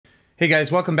Hey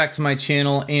guys, welcome back to my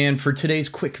channel, and for today's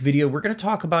quick video, we're going to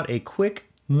talk about a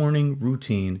quick morning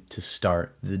routine to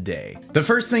start the day. The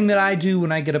first thing that I do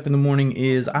when I get up in the morning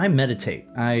is I meditate.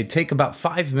 I take about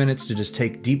 5 minutes to just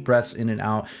take deep breaths in and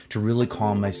out to really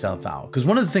calm myself out. Because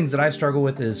one of the things that I struggle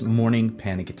with is morning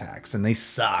panic attacks, and they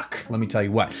suck, let me tell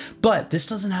you what. But this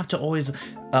doesn't have to always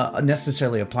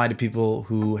necessarily apply to people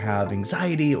who have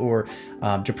anxiety or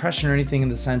depression or anything in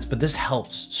the sense, but this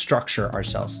helps structure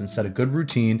ourselves and set a good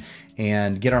routine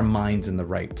and get our minds in the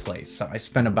right place. So I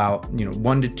spend about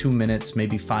 1 to 2 minutes,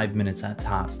 maybe 5 minutes at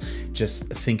tops, just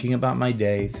thinking about my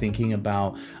day, thinking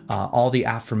about all the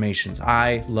affirmations.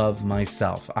 I love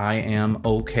myself. I am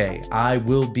okay. I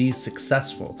will be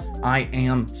successful. I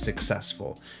am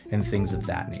successful, and things of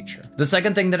that nature. The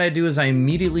second thing that I do is I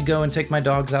immediately go and take my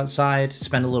dogs outside,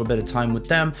 spend a little bit of time with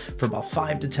them for about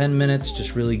 5 to 10 minutes,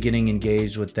 just really getting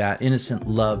engaged with that innocent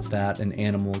love that an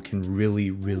animal can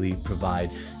really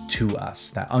provide to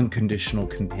us, that unconditional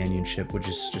companionship, which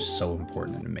is just so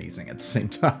important and amazing at the same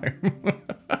time.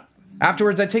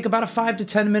 Afterwards, I take about a 5 to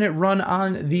 10 minute run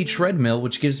on the treadmill,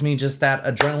 which gives me just that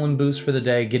adrenaline boost for the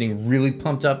day, getting really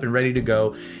pumped up and ready to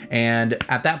go. And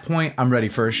at that point, I'm ready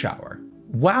for a shower.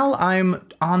 While I'm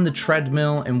on the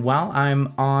treadmill and while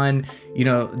I'm on,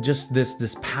 just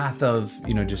this path of,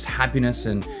 just happiness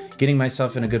and getting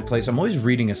myself in a good place, I'm always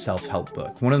reading a self-help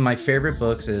book. One of my favorite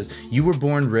books is You Were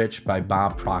Born Rich by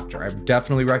Bob Proctor. I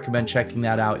definitely recommend checking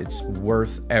that out. It's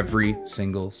worth every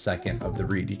single second of the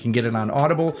read. You can get it on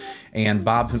Audible, and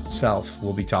Bob himself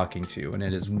will be talking to you, and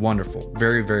it is wonderful.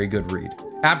 Very good read.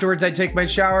 Afterwards, I take my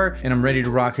shower and I'm ready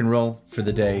to rock and roll for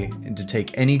the day and to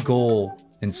take any goal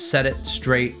and set it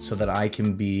straight so that I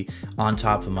can be on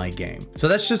top of my game. So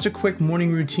that's just a quick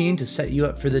morning routine to set you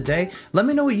up for the day. Let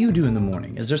me know what you do in the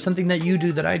morning. Is there something that you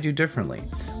do that I do differently?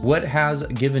 What has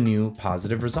given you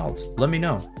positive results? Let me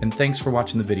know. And thanks for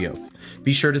watching the video.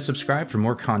 Be sure to subscribe for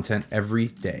more content every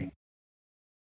day.